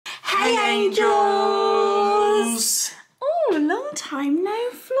Hey angels! Oh, long time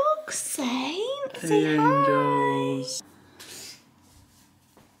no vlog, Saint. Say hi.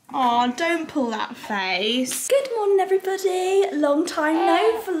 Oh, don't pull that face. Good morning, everybody. Long time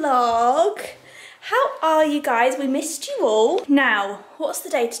no vlog. How are you guys? We missed you all. Now, what's the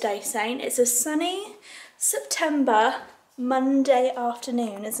day today, Saint? It's a sunny September Monday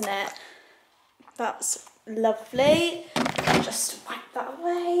afternoon, isn't it? That's lovely. Just wipe that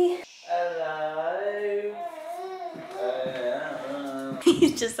away. Hello.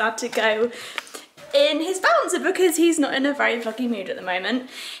 He's just had to go in his bouncer because he's not in a very vloggy mood at the moment.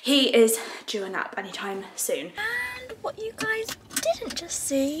 He is due a nap anytime soon. And what you guys didn't just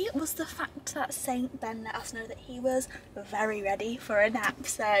see was the fact that Saint Ben let us know that he was very ready for a nap,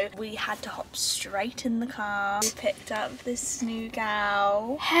 so we had to hop straight in the car. We picked up this new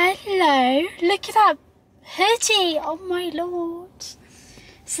gal. Hello, look at that hoodie, oh my lord.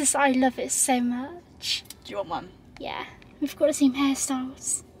 I love it so much. Do you want one? Yeah, we've got the same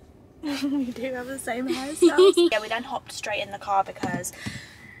hairstyles. We do have the same hairstyles. Yeah, we then hopped straight in the car because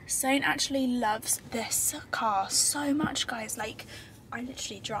Saint actually loves this car so much, guys. Like, I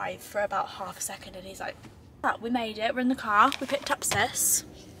literally drive for about half a second and he's like, oh, we made it, we're in the car, we picked up Sis.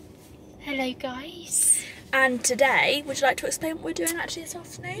 Hello guys. And today, would you like to explain what we're doing actually this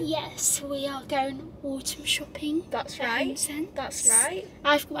afternoon? Yes, we are going autumn shopping. That's right. Homesense. That's right.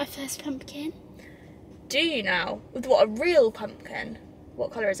 I've got my first pumpkin. Do you now? With what, a real pumpkin?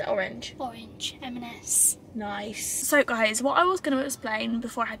 What colour is it? Orange? Orange, M&S. Nice. So guys, what I was going to explain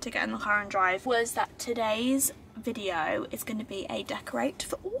before I had to get in the car and drive was that today's video is going to be a decorate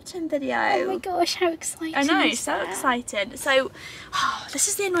for autumn video. Oh my gosh, how exciting. I know, is so that? excited. So, this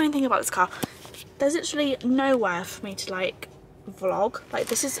is the annoying thing about this car. There's literally nowhere for me to like vlog. Like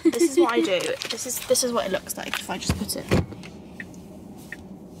this is what I do. This is what it looks like if I just put it. Do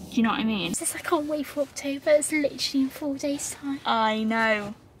you know what I mean? I can't wait for October. It's literally in 4 days time. I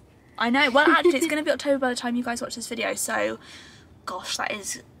know. Well, actually, it's going to be October by the time you guys watch this video. So, gosh, that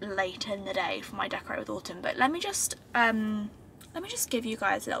is late in the day for my decorate with autumn. But let me just give you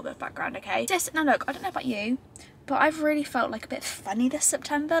guys a little bit of background, okay? Now look, I don't know about you, but I've really felt like a bit funny this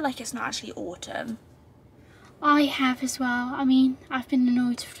September. Like it's not actually autumn. I have as well. I mean, I've been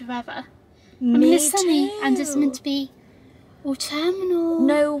annoyed forever. Me it's sunny too. and it's meant to be autumnal.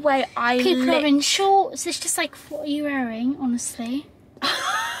 No way. People are in shorts. It's just like, what are you wearing, honestly?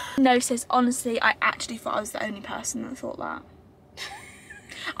 No, sis, honestly, I actually thought I was the only person that thought that.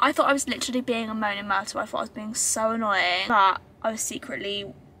 I thought I was literally being a moaning myrtle. I thought I was being so annoying, but I was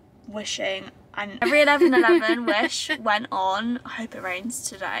secretly wishing, and every 11:11 wish went on. I hope it rains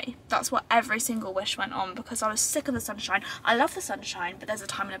today. That's what every single wish went on because I was sick of the sunshine. I love the sunshine, but there's a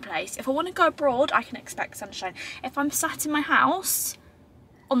time and a place. If I want to go abroad, I can expect sunshine. If I'm sat in my house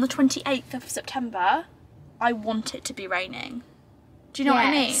on the 28th of September, I want it to be raining. Do you know what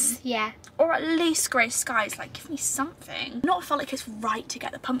I mean? Yeah. Or at least grey skies, like give me something. Not felt like it's right to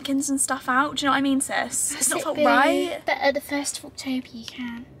get the pumpkins and stuff out. Do you know what I mean, sis? It's not felt right. But at the 1st of October you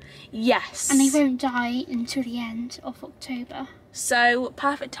can. Yes. And they won't die until the end of October. So,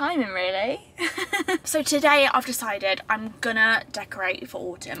 perfect timing really. So today I've decided I'm gonna decorate for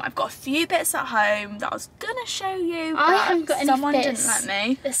autumn. I've got a few bits at home that I was gonna show you, but I haven't got any someone bits didn't let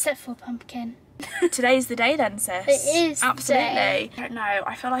me. except for pumpkin. Today's the day then, sis. It is absolutely. the day. I don't know,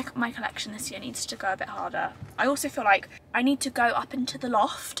 I feel like my collection this year needs to go a bit harder. I also feel like I need to go up into the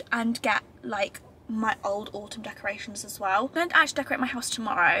loft and get like my old autumn decorations as well. I'm going to actually decorate my house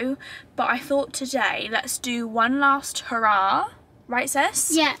tomorrow, but I thought today let's do one last hurrah, right sis?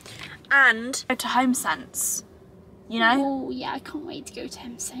 Yeah. And go to Homesense. You know? Oh yeah, I can't wait to go to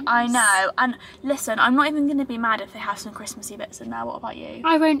Homesense. I know, and listen, I'm not even going to be mad if they have some Christmassy bits in there. What about you?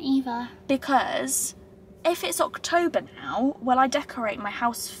 I won't either. Because if it's October now, well, I decorate my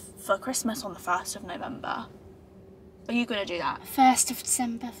house for Christmas on the 1st of November. Are you going to do that? 1st of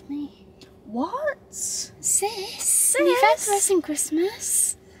December for me. What? Sis? November isn't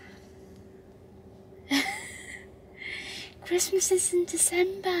Christmas. Christmas is in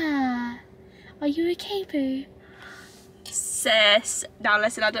December. Are you okay, boo? Sis, now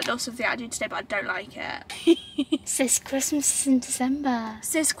listen, I don't know some of the attitude today, but I don't like it. Sis, Christmas is in December.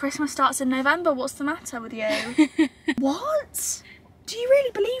 Sis, Christmas starts in November. What's the matter with you? What? Do you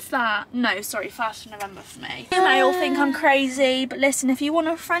really believe that? No, sorry, 1st of November for me. You may all think I'm crazy, but listen, if you want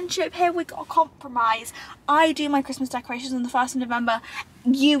a friendship here, we got a compromise. I do my Christmas decorations on the 1st of November.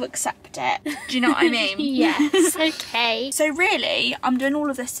 You accept it. Do you know what I mean? Yes, okay. So really, I'm doing all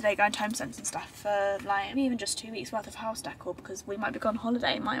of this today, going to Homesense and stuff for like maybe even just 2 weeks worth of house decor because we might be going on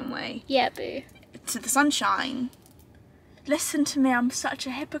holiday, mightn't we? Yeah, boo. To the sunshine. Listen to me, I'm such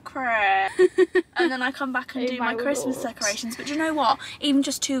a hypocrite. And then I come back and do my Christmas decorations. But do you know what? Even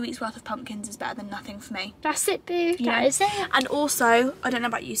just 2 weeks worth of pumpkins is better than nothing for me. That's it, boo. Yeah. That is it. And also, I don't know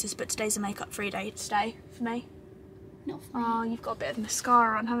about you, sis, but today's a makeup free day today for me. Not for me. Oh, you've got a bit of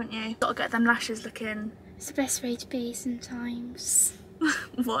mascara on, haven't you? Got to get them lashes looking. It's the best way to be sometimes.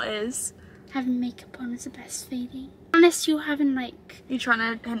 What is? Having makeup on is the best feeling. Unless you're having like... You're trying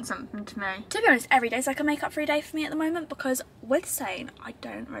to hint something to me. To be honest, every day's like a makeup free day for me at the moment, because with Saint, I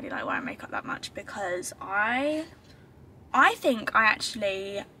don't really like wearing makeup that much, because I think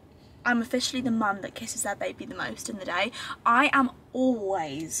I'm officially the mum that kisses their baby the most in the day. I am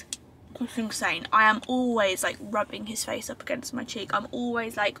always pushing Saint. I am always like rubbing his face up against my cheek. I'm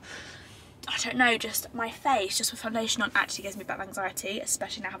always like, I don't know, just my face, just with foundation on, actually gives me a bit of anxiety,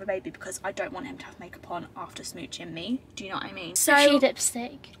 especially now I have a baby, because I don't want him to have makeup on after smooching me. Do you know what I mean? So, especially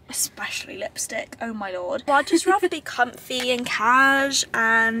lipstick. Especially lipstick, oh my lord. Well, I'd just rather be comfy and cash,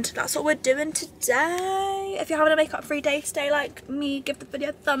 and that's what we're doing today. If you're having a makeup free day today like me, give the video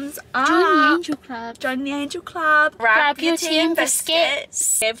a thumbs up. Join the Angel Club. Join the Angel Club. Grab your tea and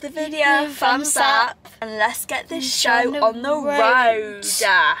biscuits. Give the video a thumbs up. And let's get this show on the road.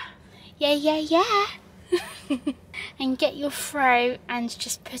 Yeah, yeah, yeah. And get your throw and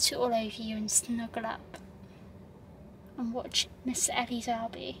just put it all over you and snuggle up and watch Miss Ellie's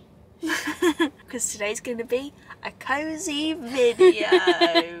Albie. Because today's going to be a cozy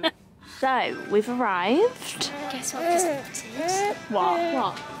video. So, we've arrived. Guess what this is?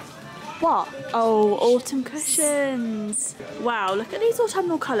 What? What? Oh, autumn cushions. Wow, look at these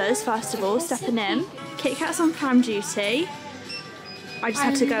autumnal colours, first of all, stepping in. Kit Kat's on pram duty. I just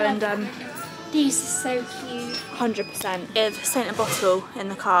had to go and these are so cute. 100%. Give Saint a bottle in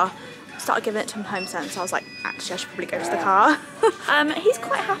the car. Started giving it to him Homesense, so I was like, actually I should probably go to the car. He's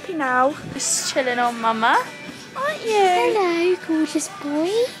quite happy now. Just chilling on mama, aren't you? Hello, gorgeous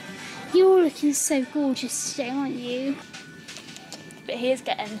boy. You're looking so gorgeous today, aren't you? But he is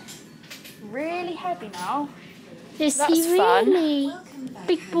getting really heavy now. Is That's he really?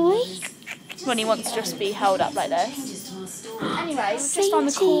 Big boy? When he wants to just be held up like this. Anyway, we've just found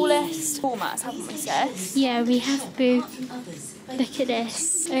the coolest formats, haven't we, sis? Yeah, we have, boo. Look at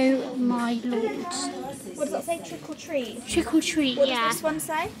this. Oh my lord. What does that say? Trick or treat? Trick or treat, What yeah. does this one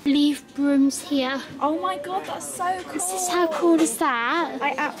say? Leave brooms here. Oh my god, that's so cool. Is this how cool is that?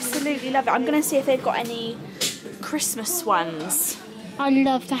 I absolutely love it. I'm going to see if they've got any Christmas ones. I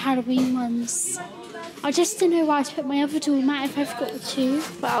love the Halloween ones. I just don't know where to put my other doormat if I've got the two.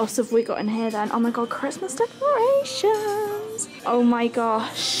 What else have we got in here then? Oh my god, Christmas decorations. Oh my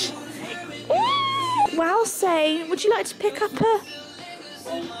gosh. Ooh. Wow, Saint, would you like to pick up a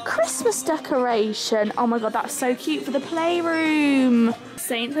Christmas decoration? Oh my god, that's so cute for the playroom.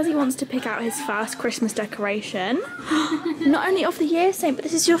 Saint says he wants to pick out his first Christmas decoration. Not only of the year, Saint, but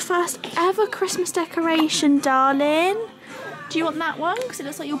this is your first ever Christmas decoration, darling. Do you want that one? Because it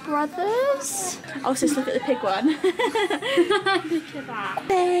looks like your brother's. Oh, sis, look at the pig one. Look at that.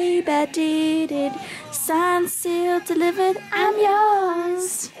 Baby did it. Signed, sealed, delivered. I'm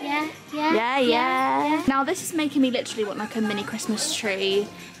yours. Yeah. Now this is making me literally want like a mini Christmas tree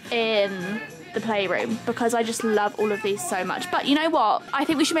in the playroom, because I just love all of these so much. But you know what? I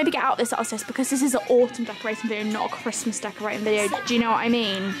think we should maybe get out this sis, because this is an autumn decorating video, not a Christmas decorating video. Do you know what I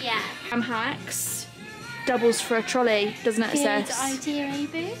mean? Yeah. Hacks. Doubles for a trolley, doesn't it, Good sis? idea,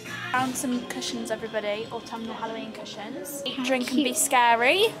 Abu. Found some cushions, everybody. Autumnal Halloween cushions. Eat, How drink cute. and be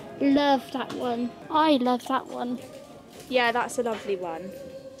scary. Love that one. I love that one. Yeah, that's a lovely one.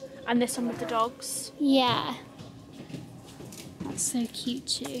 And this one with the dogs. Yeah. That's so cute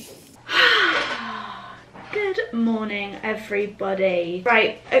too. Good morning, everybody.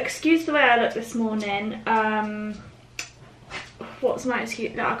 Right, excuse the way I look this morning. What's my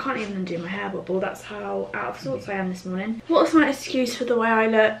excuse? No, I can't even undo my hair bubble. That's how out of sorts I am this morning. What's my excuse for the way I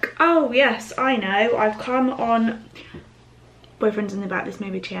look? Oh yes, I know. I've come on... Boyfriend's in the back, this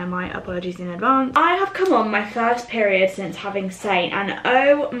may be TMI, apologies in advance. I have come on my first period since having Saint, and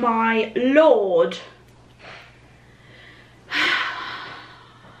oh my lord,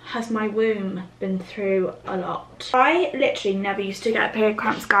 has my womb been through a lot. I literally never used to get period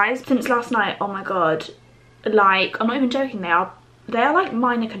cramps, guys. Since last night, oh my god, like, I'm not even joking, they are like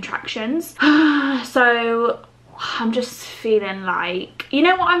minor contractions. So I'm just feeling like, you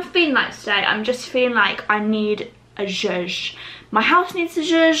know what I'm feeling like today? I'm just feeling like I need a zhuzh. My house needs a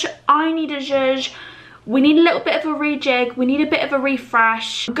zhuzh, I need a zhuzh. We need a little bit of a rejig, we need a bit of a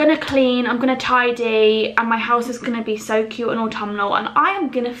refresh. I'm gonna clean, I'm gonna tidy, and my house is gonna be so cute and autumnal, and I am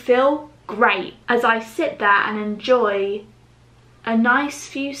gonna feel great as I sit there and enjoy a nice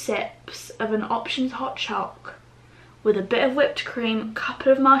few sips of an Options hot choc with a bit of whipped cream, a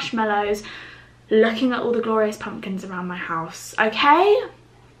couple of marshmallows, looking at all the glorious pumpkins around my house, okay?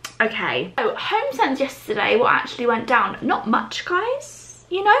 Okay. So, Homesense yesterday, what actually went down? Not much, guys,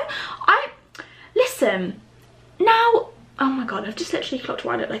 you know? Listen, now, oh my god, I've just literally clocked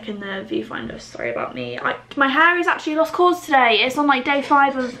what I look like in the viewfinder, sorry about me. My hair is actually lost cause today. It's on like day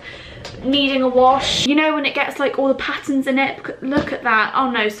 5 of needing a wash. You know when it gets like all the patterns in it? Look at that. Oh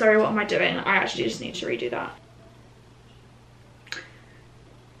no, sorry, what am I doing? I actually just need to redo that.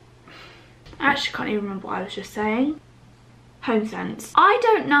 I actually can't even remember what I was just saying. Homesense. I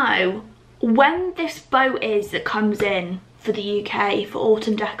don't know when this boat is that comes in for the UK for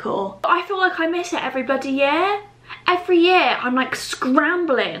autumn decor. I feel like I miss it every bloody year. Every year I'm like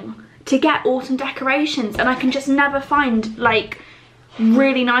scrambling to get autumn decorations and I can just never find like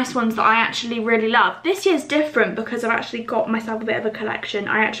really nice ones that I actually really love. This year's different because I've actually got myself a bit of a collection.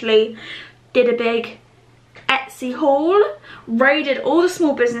 I actually did a big Etsy haul, raided all the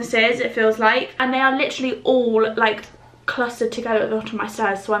small businesses, it feels like, and they are literally all like clustered together at the bottom of my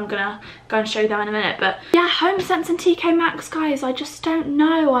stairs, so I'm gonna go and show them in a minute. But yeah, Homesense and TK Maxx, guys, I just don't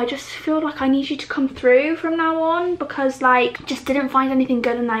know. I just feel like I need you to come through from now on because like just didn't find anything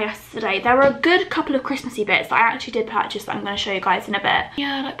good in there yesterday. There were a good couple of Christmassy bits that I actually did purchase that I'm going to show you guys in a bit.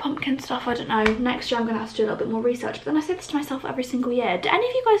 Yeah, like pumpkin stuff, I don't know. Next year I'm going to have to do a little bit more research, but then I say this to myself every single year. Do any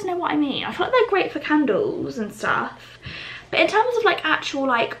of you guys know what I mean? I feel like they're great for candles and stuff, but in terms of like actual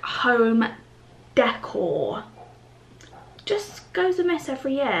like home decor, just goes amiss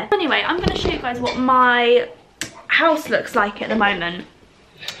every year. Anyway, I'm going to show you guys what my house looks like at the moment.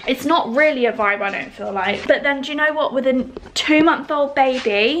 It's not really a vibe, I don't feel like. But then, do you know what? With a 2-month-old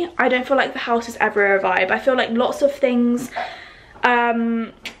baby, I don't feel like the house is ever a vibe. I feel like lots of things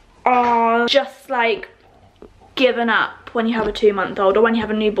are just like given up when you have a 2-month-old or when you have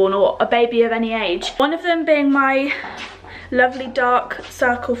a newborn or a baby of any age. One of them being my lovely dark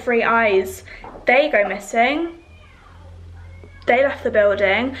circle-free eyes. They go missing. They left the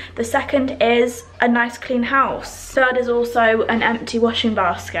building. The second is a nice clean house. Third is also an empty washing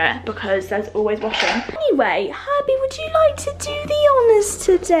basket because there's always washing. Anyway, Herbie, would you like to do the honours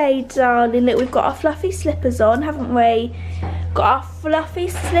today, darling? Look, we've got our fluffy slippers on, haven't we? Got our fluffy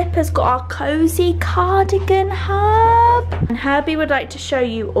slippers, got our cozy cardigan, Herb. And Herbie would like to show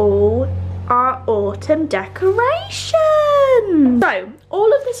you all our autumn decorations. So,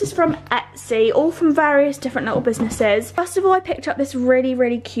 all of this is from Etsy, all from various different little businesses. First of all, I picked up this really,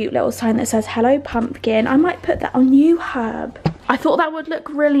 really cute little sign that says, "Hello Pumpkin." I might put that on you, Herb. I thought that would look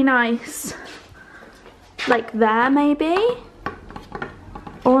really nice. Like there, maybe?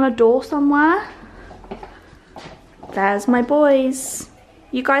 Or on a door somewhere. There's my boys.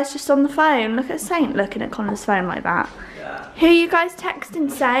 You guys just on the phone. Look at Saint looking at Connor's phone like that. Yeah. Who are you guys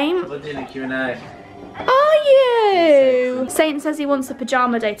texting, Saint? We're doing a Q&A. Are you? Saint says he wants a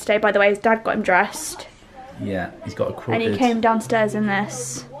pyjama day today, by the way. His dad got him dressed. Yeah, he's got a quilted. And he came downstairs in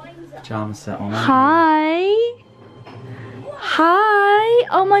this. Pyjama set on. Hi. Hi.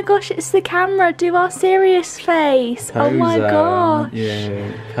 Oh my gosh, it's the camera. Do our serious face. Poser. Oh my gosh.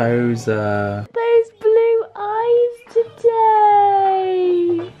 Yeah, poser. Those blue eyes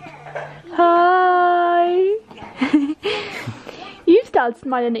today. Hi. You've started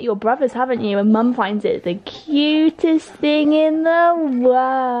smiling at your brothers, haven't you? And Mum finds it the cutest thing in the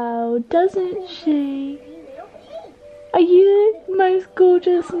world, doesn't she? Are you the most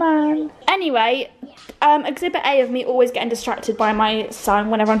gorgeous man? Anyway, exhibit A of me always getting distracted by my son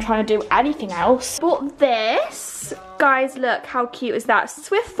whenever I'm trying to do anything else. Bought this. Guys, look, how cute is that?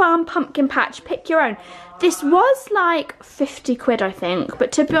 Swift Farm pumpkin patch, pick your own. This was like 50 quid, I think,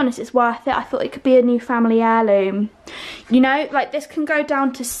 but to be honest, it's worth it. I thought it could be a new family heirloom. You know, like this can go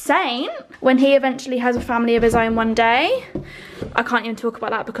down to Saint when he eventually has a family of his own one day. I can't even talk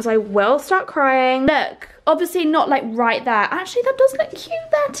about that because I will start crying. Look, obviously not like right there. Actually, that does look cute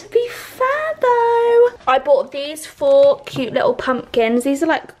there, to be fair though. I bought these 4 cute little pumpkins. These are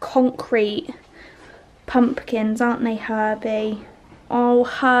like concrete pumpkins, aren't they, Herbie? Oh,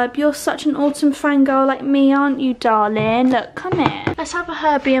 Herb, you're such an autumn fangirl like me, aren't you, darling? Look, come here. Let's have a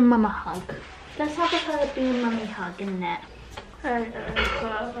Herbie and Mama hug. Let's have a Herbie and Mummy hug, innit? Hello,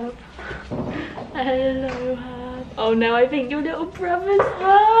 Herb. Hello, Herb. Oh no, I think your little brother's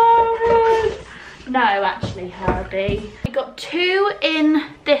Herb. No, actually, Herbie. We got 2 in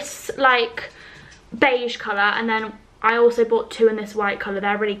this, like, beige colour, and then I also bought 2 in this white colour.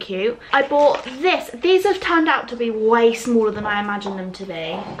 They're really cute. I bought this. These have turned out to be way smaller than I imagined them to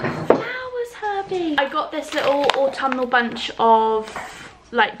be. Flowers, Herbie. I got this little autumnal bunch of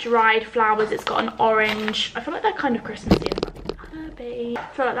like dried flowers. It's got an orange. I feel like they're kind of Christmassy. Herbie. Herbie. I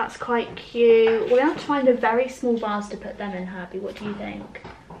feel like that's quite cute. We're gonna have to find a very small vase to put them in, Herbie. What do you think?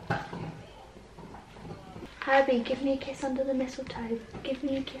 Herbie, give me a kiss under the mistletoe. Give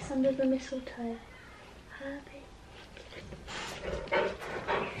me a kiss under the mistletoe. Herbie.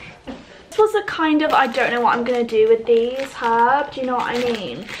 This was a kind of, I don't know what I'm going to do with these, Herb. Do you know what I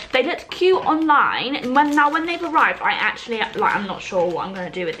mean? They looked cute online, and when they've arrived, I actually, like, I'm not sure what I'm going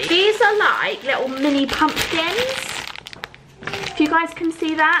to do with these. These are like little mini pumpkins. If you guys can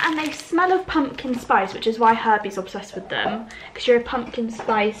see that, and they smell of pumpkin spice, which is why Herbie's obsessed with them, because you're a pumpkin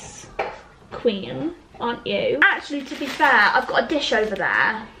spice queen, aren't you? Actually, to be fair, I've got a dish over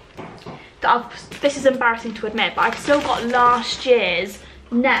there that this is embarrassing to admit, but I've still got last year's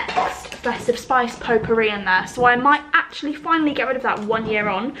Next festive spice potpourri in there, so I might actually finally get rid of that 1 year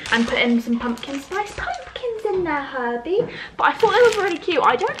on and put in some pumpkin spice pumpkins in there, Herbie. But I thought they were really cute.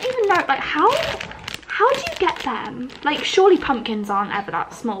 I don't even know, like, how do you get them? Like, surely pumpkins aren't ever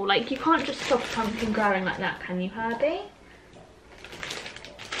that small. Like, you can't just stop a pumpkin growing like that, can you, Herbie?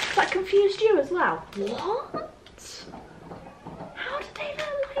 That confused you as well. What? How did they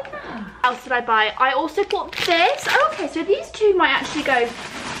look like that? What else did I buy? I also bought this. Oh, okay, so these two might actually go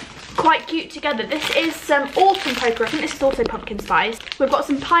quite cute together. This is some autumn potpourri. I think this is also pumpkin spice. We've got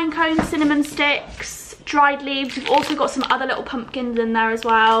some pine cones, cinnamon sticks, dried leaves. We've also got some other little pumpkins in there as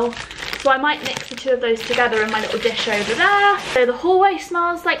well. So I might mix the two of those together in my little dish over there. So the hallway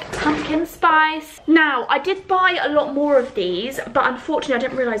smells like pumpkin spice. Now, I did buy a lot more of these, but unfortunately I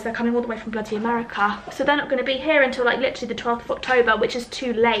didn't realise they're coming all the way from bloody America. So they're not going to be here until like literally the 12th of October, which is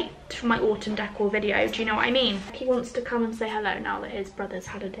too late for my autumn decor video. Do you know what I mean? He wants to come and say hello now that his brother's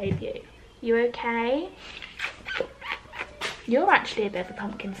had a debut. You okay? You're actually a bit of a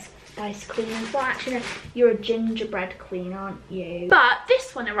pumpkin spice queen as well. Actually, no, you're a gingerbread queen, aren't you? But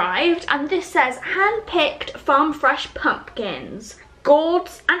this one arrived, and this says hand-picked farm fresh pumpkins,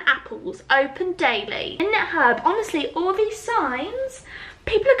 gourds and apples, open daily. Isn't it, Herb? Honestly, all these signs,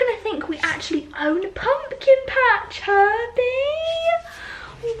 people are gonna think we actually own a pumpkin patch, Herbie.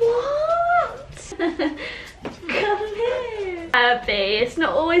 What? Come here. Herbie, it's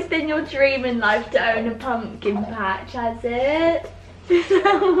not always been your dream in life to own a pumpkin patch, has it? It's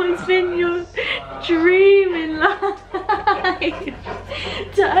always been your dream in life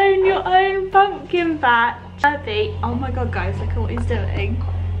to own your own pumpkin patch. Herbie, oh my god guys, look at what he's doing.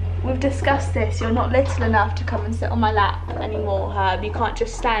 We've discussed this, you're not little enough to come and sit on my lap anymore, Herb. You can't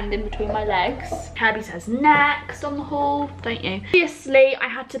just stand in between my legs. Herbie says next on the haul, don't you? Obviously, I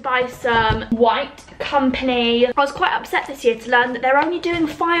had to buy some white company. I was quite upset this year to learn that they're only doing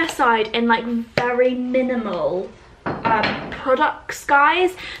fireside in like very minimal products,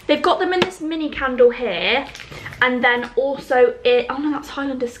 guys. They've got them in this mini candle here, and then also oh no, that's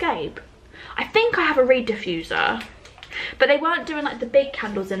Highland Escape. I think I have a reed diffuser, but they weren't doing like the big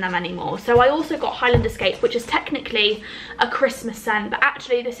candles in them anymore. So I also got Highland Escape, which is technically a Christmas scent, but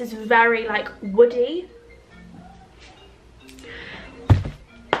actually this is very like woody.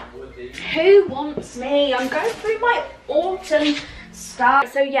 Who wants me? I'm going through my autumn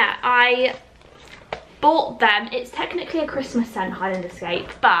stuff. So yeah, I bought them. It's technically a Christmas scent, Highland Escape,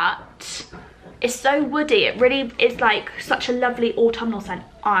 but it's so woody. It really is like such a lovely autumnal scent,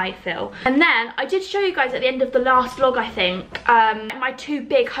 I feel. And then I did show you guys at the end of the last vlog, I think, my two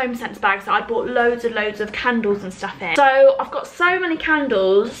big Homesense bags that I bought loads and loads of candles and stuff in. So I've got so many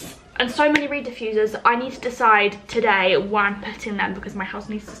candles and so many reed diffusers. I need to decide today where I'm putting them because my house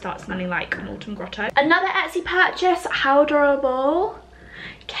needs to start smelling like an autumn grotto. Another Etsy purchase, how adorable.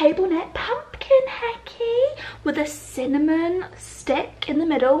 Cable knit pumpkin hecky with a cinnamon stick in the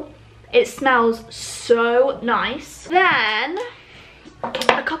middle. It smells so nice. Then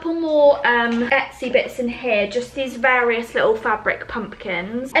a couple more Etsy bits in here, just these various little fabric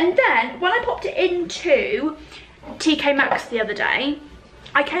pumpkins. And then when I popped it into TK Maxx the other day,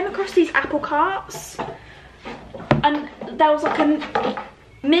 I came across these apple carts, and there was like a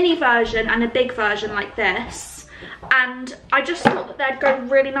mini version and a big version like this, and I just thought that they'd go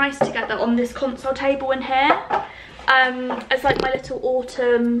really nice together on this console table in here as like my little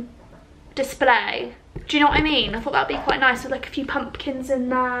autumn display. Do you know what I mean? I thought that'd be quite nice with like a few pumpkins in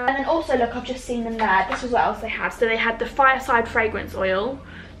there. And then also look, I've just seen them there. This was what else they had. So they had the Fireside fragrance oil,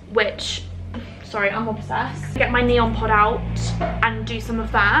 which, sorry, I'm obsessed. Get my neon pod out and do some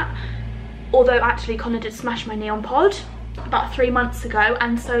of that. Although actually Connor did smash my neon pod about 3 months ago,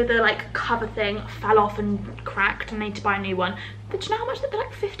 and so the like cover thing fell off and cracked and I need to buy a new one. But do you know how much they're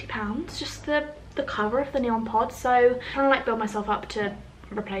like? £50, just the cover of the neon pod. So I'm trying to like build myself up to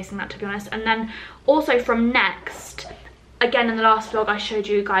replacing that, to be honest. And then also from Next, again in the last vlog I showed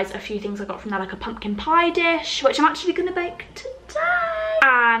you guys a few things I got from there, like a pumpkin pie dish, which I'm actually gonna bake today.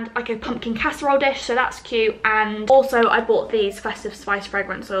 and like a pumpkin casserole dish, so that's cute. And also I bought these festive spice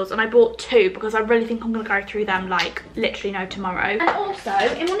fragrance oils, and I bought 2 because I really think I'm gonna go through them like literally no tomorrow. And also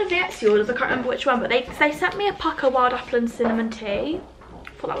in one of the Etsy orders, I can't remember which one, but they sent me a pucker wild apple and cinnamon tea. I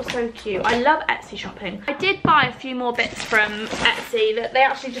thought that was so cute. I love Etsy shopping. I did buy a few more bits from Etsy that they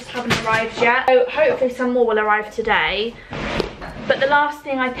actually just haven't arrived yet, so hopefully some more will arrive today. But the last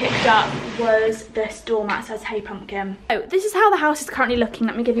thing I picked up was this doormat. It says Hey Pumpkin. So this is how the house is currently looking.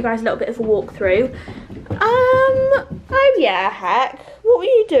 Let me give you guys a little bit of a walkthrough. Oh yeah, heck. What were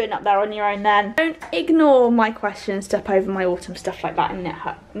you doing up there on your own then? Don't ignore my questions, step over my autumn stuff like that. And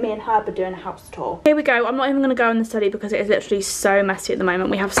me and Herb are doing a house tour. Here we go. I'm not even going to go in the study because it is literally so messy at the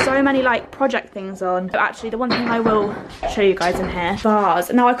moment. We have so many like project things on. So actually the one thing I will show you guys in here,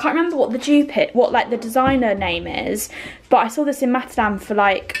 vase. Now I can't remember what the designer name is, but I saw this in Mattadam for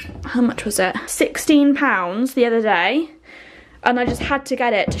like, how much was it? £16 the other day. And I just had to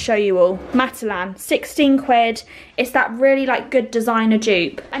get it to show you all. Matalan, 16 quid. It's that really like good designer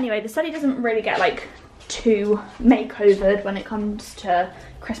dupe. Anyway, the study doesn't really get like too makeovered when it comes to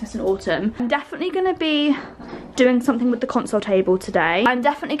Christmas and autumn. I'm definitely gonna be doing something with the console table today. I'm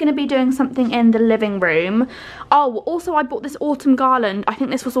definitely gonna be doing something in the living room. Oh, also I bought this autumn garland. I think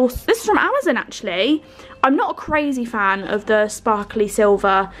this is from Amazon actually. I'm not a crazy fan of the sparkly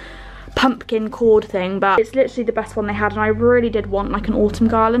silver pumpkin cord thing, but it's literally the best one they had, and I really did want like an autumn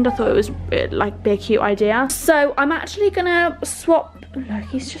garland. I thought it was like be a cute idea. So I'm actually gonna swap. Look,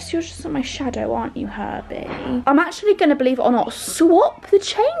 you're just on my shadow, aren't you, Herbie? I'm actually gonna, believe it or not, swap the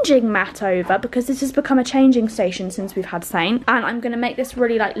changing mat over because this has become a changing station since we've had Saint, and I'm gonna make this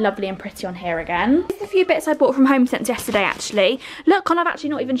really like lovely and pretty on here again. There's a few bits I bought from Homesense yesterday actually. Look, I've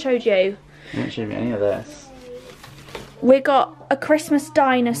actually not even showed you. You didn't show me any of this. We got a Christmas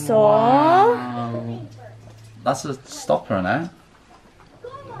dinosaur. Wow. That's a stopper, no?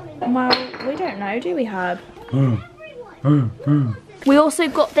 Well, we don't know, do we, Herb? We also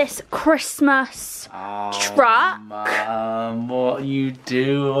got this Christmas truck. Mum, what are you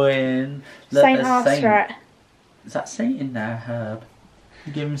doing? Saint Astrid. Is that Saint in there, Herb?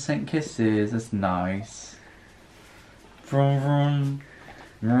 You give him Saint kisses. That's nice. Vroom, vroom.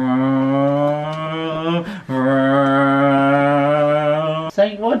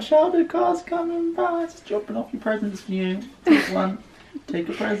 Saint, watch out, the car's coming by. It's dropping off your presents for you. Take one. Take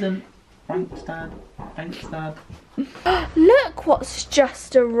a present. Thanks, Dad. Thanks, Dad. Look what's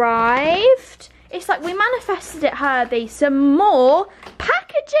just arrived. It's like we manifested it, Herbie. Some more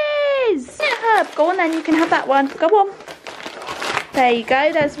packages. Yeah, Herb, go on then. You can have that one. Go on. There you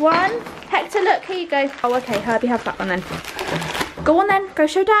go. There's one. Hector, look. Here you go. Oh, okay. Herbie, have that one then. Go on then, go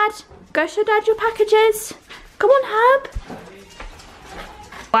show Dad. Go show Dad your packages. Come on, Herb.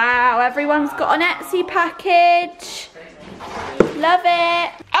 Wow, everyone's got an Etsy package. Love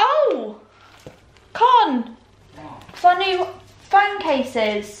it. Oh, Con, it's our new phone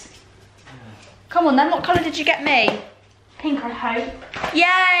cases. Come on then, what colour did you get me? Pink, I hope.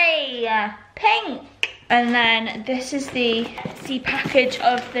 Yay, pink. And then this is the package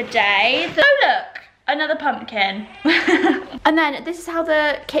of the day. Oh look, another pumpkin. And then this is how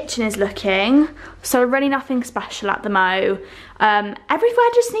the kitchen is looking. So really nothing special at the mo. Everywhere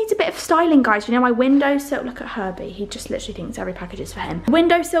just needs a bit of styling, guys. You know, my windowsill, look at Herbie. He just literally thinks every package is for him.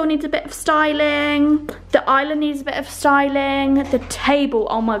 Windowsill needs a bit of styling. The island needs a bit of styling. The table,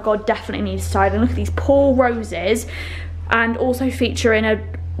 oh my God, definitely needs styling. Look at these poor roses. And also featuring a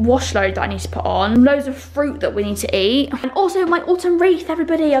wash load that I need to put on, loads of fruit that we need to eat, and also my autumn wreath,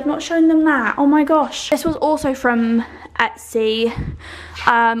 everybody. I've not shown them that. Oh my gosh. This was also from Etsy.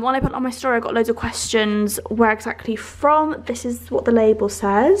 When I put it on my story, I got loads of questions where exactly from. This is what the label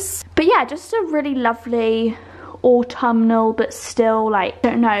says. But yeah, just a really lovely autumnal, but still like, I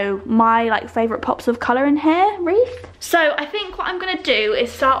don't know, my like favorite pops of color in here wreath. So I think what I'm gonna do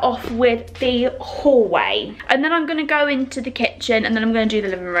is start off with the hallway, and then I'm gonna go into the kitchen, and then I'm gonna do the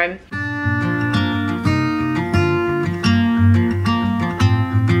living room.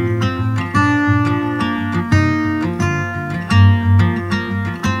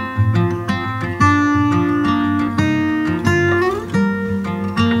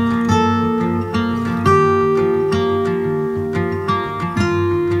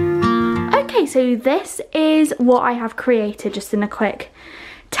 So this is what I have created just in a quick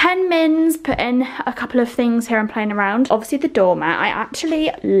 10 mins, put in a couple of things here and playing around. Obviously the doormat, I actually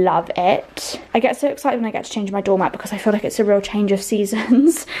love it. I get so excited when I get to change my doormat because I feel like it's a real change of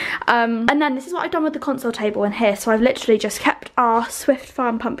seasons. And then this is what I've done with the console table in here. So I've literally just kept our Swift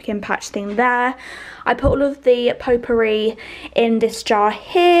Farm pumpkin patch thing there. I put all of the potpourri in this jar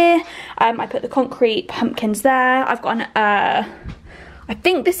here. I put the concrete pumpkins there. I've got an, I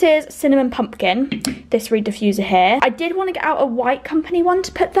think this is Cinnamon Pumpkin, this reed diffuser here. I did want to get out a white company one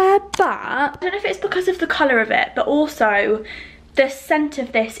to put there, but I don't know if it's because of the colour of it, but also the scent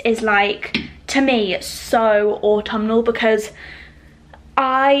of this is like, to me, so autumnal, because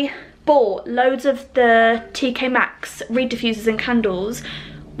I bought loads of the TK Maxx reed diffusers and candles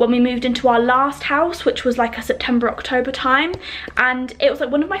when we moved into our last house, which was like a September, October time, and it was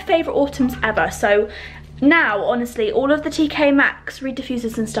like one of my favourite autumns ever. So now, honestly, all of the TK Maxx reed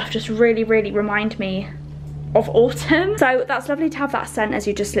diffusers and stuff just really, really remind me of autumn. So that's lovely to have that scent as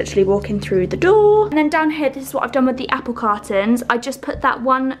you just literally walk in through the door. And then down here, this is what I've done with the apple cartons. I just put that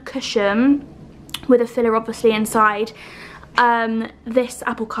one cushion with a filler obviously inside this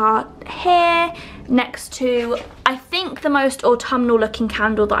apple cart here, next to, I think, the most autumnal looking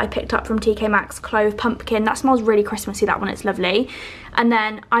candle that I picked up from TK Maxx, Clove Pumpkin. That smells really Christmassy, that one, it's lovely. And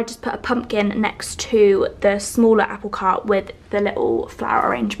then I just put a pumpkin next to the smaller apple cart with the little flower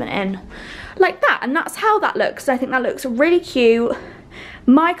arrangement in, like that. And that's how that looks. I think that looks really cute.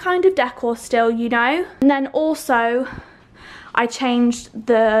 My kind of decor still, you know. And then also, I changed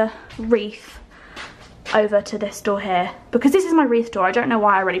the wreath over to this door here, because this is my wreath door. I don't know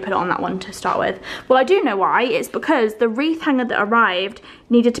why I already put it on that one to start with. Well, I do know why. It's because the wreath hanger that arrived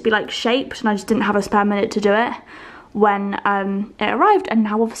needed to be like shaped, and I just didn't have a spare minute to do it when it arrived. And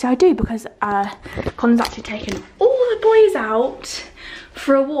now obviously I do, because Colin's actually taken all the boys out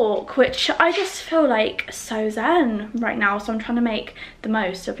for a walk, which I just feel like so zen right now. So I'm trying to make the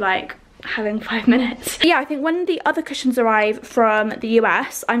most of like having 5 minutes. Yeah, I think when the other cushions arrive from the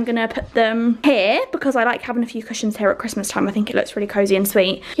US, I'm gonna put them here, because I like having a few cushions here at Christmas time. I think it looks really cozy and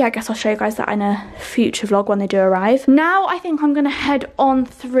sweet. Yeah, I guess I'll show you guys that in a future vlog when they do arrive. Now I think I'm gonna head on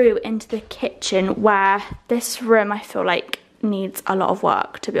through into the kitchen, where this room I feel like needs a lot of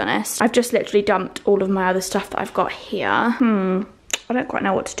work, to be honest. I've just literally dumped all of my other stuff that I've got here. I don't quite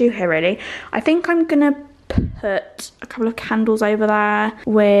know what to do here really. I think I'm gonna put a couple of candles over there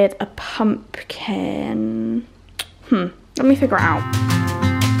with a pumpkin. Let me figure it out.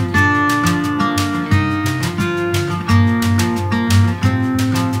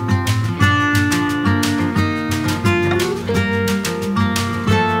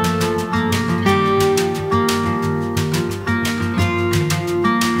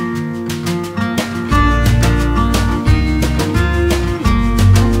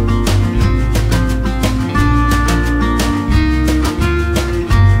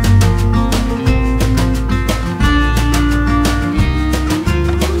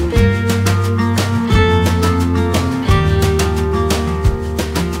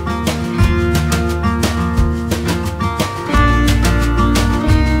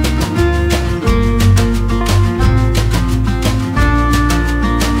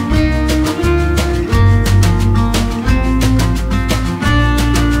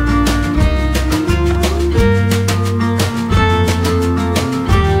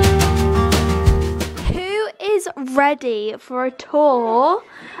 Ready for a tour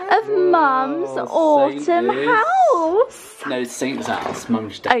of Mum's autumn house. No, Saint's house.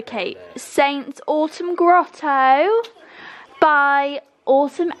 Mum's dead. Okay, Saint's Autumn Grotto by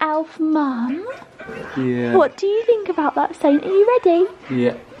Autumn Elf Mum. Yeah. What do you think about that, Saint? Are you ready?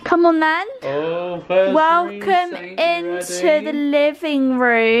 Yeah. Come on then. Oh, welcome into the living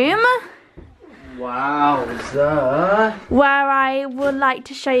room. Wowza. Where I would like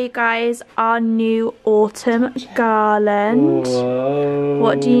to show you guys our new autumn garland. Whoa.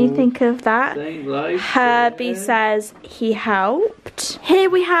 What do you think of that? Like Herbie says he helped. Here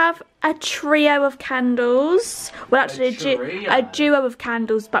we have a trio of candles. Well, actually a duo of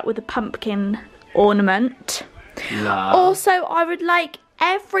candles, but with a pumpkin ornament. Love. Also, I would like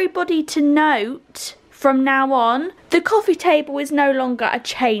everybody to note from now on, the coffee table is no longer a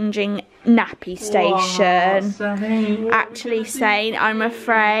changing nappy station. Actually, Saint, I'm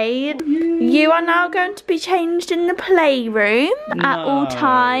afraid you are now going to be changed in the playroom at all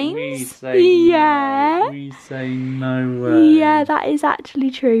times. We say yeah. No. We say no way. Yeah, that is actually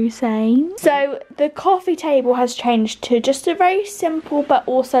true, Saint. So the coffee table has changed to just a very simple but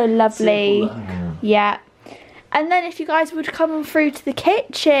also lovely. Yeah. And then if you guys would come on through to the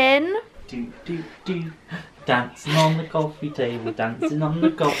kitchen. Do, do, do. Dancing on the coffee table, dancing on the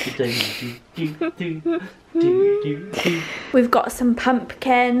coffee table. Do, do, do, do, do, do. We've got some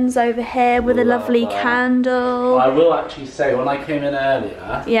pumpkins over here with a lovely candle. I will actually say, when I came in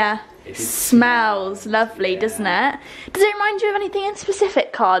earlier, yeah, it smells lovely, doesn't it? Does it remind you of anything in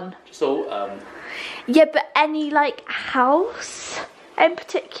specific, Con? Just autumn. Yeah, but any like house in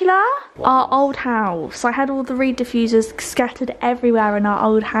particular? Our old house. I had all the reed diffusers scattered everywhere in our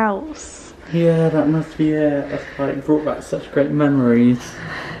old house. Yeah, that must be it. That's like brought back such great memories.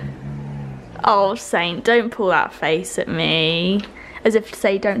 Oh, Saint, don't pull that face at me. As if to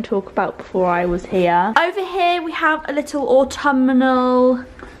say, don't talk about before I was here. Over here we have a little autumnal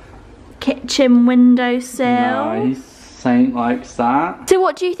kitchen windowsill. Nice. Saint likes that. So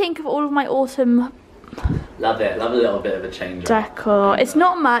what do you think of all of my autumn Love it. Love a little bit of a change. decor? It's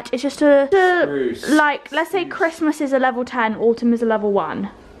not much, it's just like, let's say Christmas is a level 10, autumn is a level 1.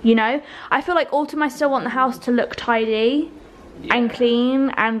 You know? I feel like autumn I still want the house to look tidy. Yeah. And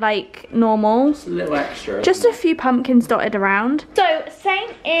clean and like normal. Just a little extra. Just a few pumpkins dotted around. So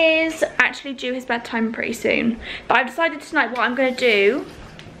Saint is actually due his bedtime pretty soon. But I've decided tonight what I'm going to do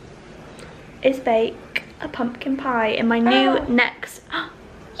is bake a pumpkin pie in my new next...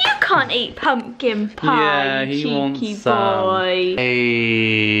 You can't eat pumpkin pie, yeah, he cheeky wants boy.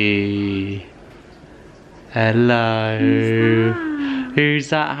 Hey. Hello. Who's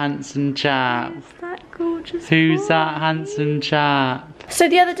that handsome chap? Who's that handsome chap? So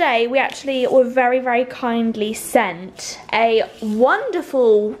the other day we actually were very, very kindly sent a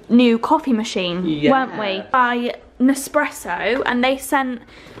wonderful new coffee machine, weren't we? By Nespresso, and they sent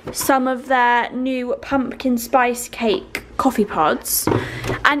some of their new pumpkin spice cake coffee pods,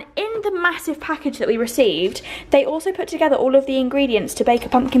 and in the massive package that we received they also put together all of the ingredients to bake a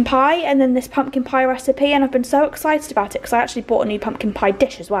pumpkin pie and then this pumpkin pie recipe, and I've been so excited about it because I actually bought a new pumpkin pie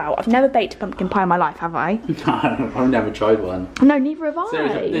dish as well. I've never baked a pumpkin pie in my life, have I? No, I've never tried one. No, neither have I. So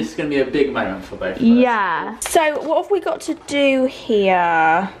this is going to be a big moment for both of us. Yeah. So what have we got to do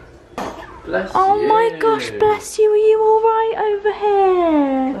here? Bless oh you. My gosh, bless you. Are you alright over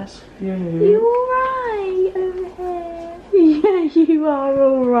here? Bless you. You alright over here? Yeah, you are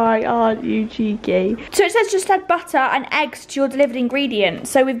alright, aren't you, cheeky? So it says just add butter and eggs to your delivered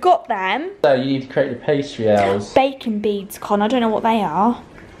ingredients. So we've got them. So you need to create the pastry, Els. Bacon beads, Con. I don't know what they are.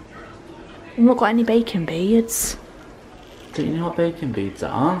 We've not got any bacon beads. Do you know what bacon beads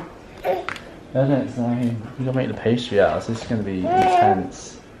are? I don't know. You gotta make the pastry, Els. This is gonna be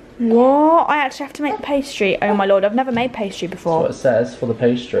intense. What? I actually have to make the pastry? Oh my lord, I've never made pastry before. That's what it says for the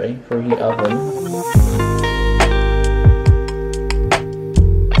pastry, for a heat oven.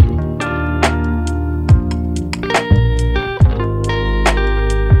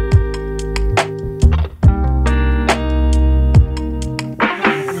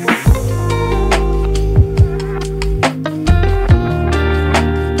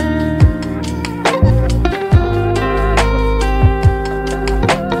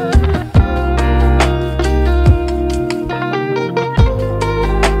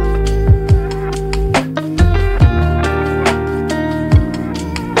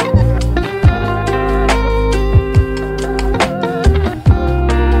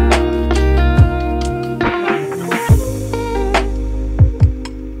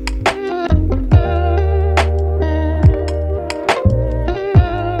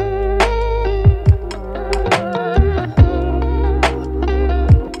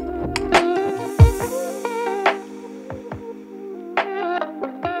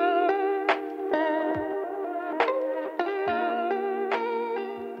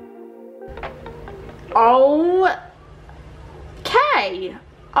 Okay,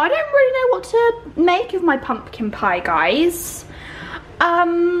 I don't really know what to make of my pumpkin pie, guys.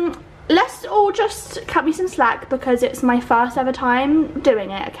 Let's all just cut me some slack because it's my first ever time doing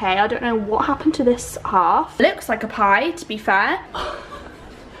it, okay? I don't know what happened to this half. Looks like a pie, to be fair.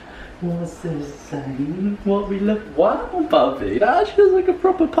 What's this saying? What we look? Wow, Bubby, that actually looks like a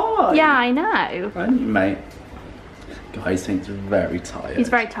proper pie. Yeah, I know. Aren't you, mate? Guys, Saint's very tired. He's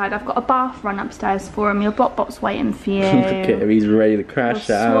very tired. I've got a bath run upstairs for him. Your bot-bot's waiting for you. Look at him, he's ready to crash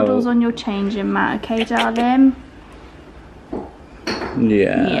out. Swaddles on your changing mat, okay, darling?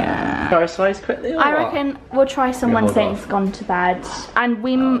 Yeah. Yeah. Parasite quickly. I reckon we'll try some when Saint's gone to bed, and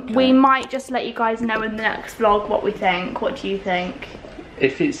we might just let you guys know in the next vlog what we think. What do you think?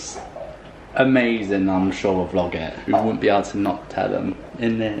 If it's amazing, I'm sure we'll vlog it. We wouldn't be able to not tell them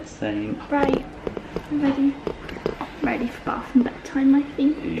in there, Saint. Right. Ready? Ready for bath and bedtime, I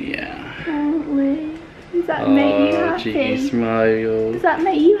think. Yeah. Aren't we? Does that make you happy? Cheeky smile. Does that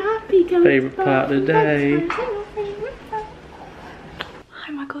make you happy? Favourite part of the day.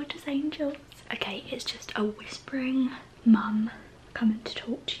 Hi my gorgeous angels. Okay, it's just a whispering mum coming to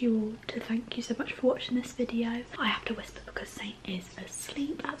talk to you all to thank you so much for watching this video. I have to whisper because Saint is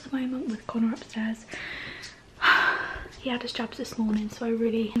asleep at the moment with Connor upstairs. He had his jabs this morning, so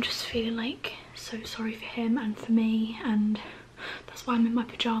I'm just feeling like so sorry for him and for me, and that's why I'm in my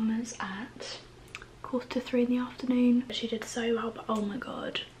pyjamas at 2:45 in the afternoon. She did so well, but oh my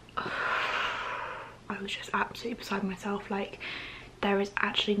god, I was just absolutely beside myself. Like, There is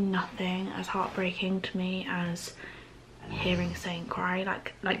actually nothing as heartbreaking to me as hearing Saint cry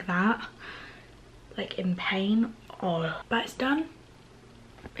like that, like in pain. Oh, but it's done.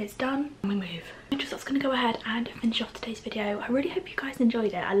 It's done and we move. That's gonna go ahead and finish off today's video. I really hope you guys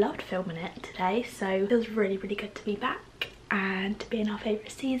enjoyed it. I loved filming it today, so it feels really good to be back and to be in our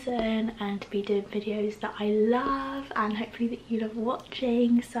favourite season and to be doing videos that I love and hopefully that you love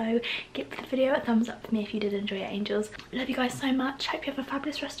watching. So give the video a thumbs up for me if you did enjoy it, angels. Love you guys so much. Hope you have a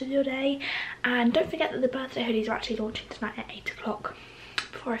fabulous rest of your day, and don't forget that the birthday hoodies are actually launching tonight at 8 o'clock.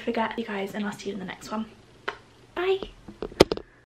 Before I forget, you guys, and I'll see you in the next one. Bye.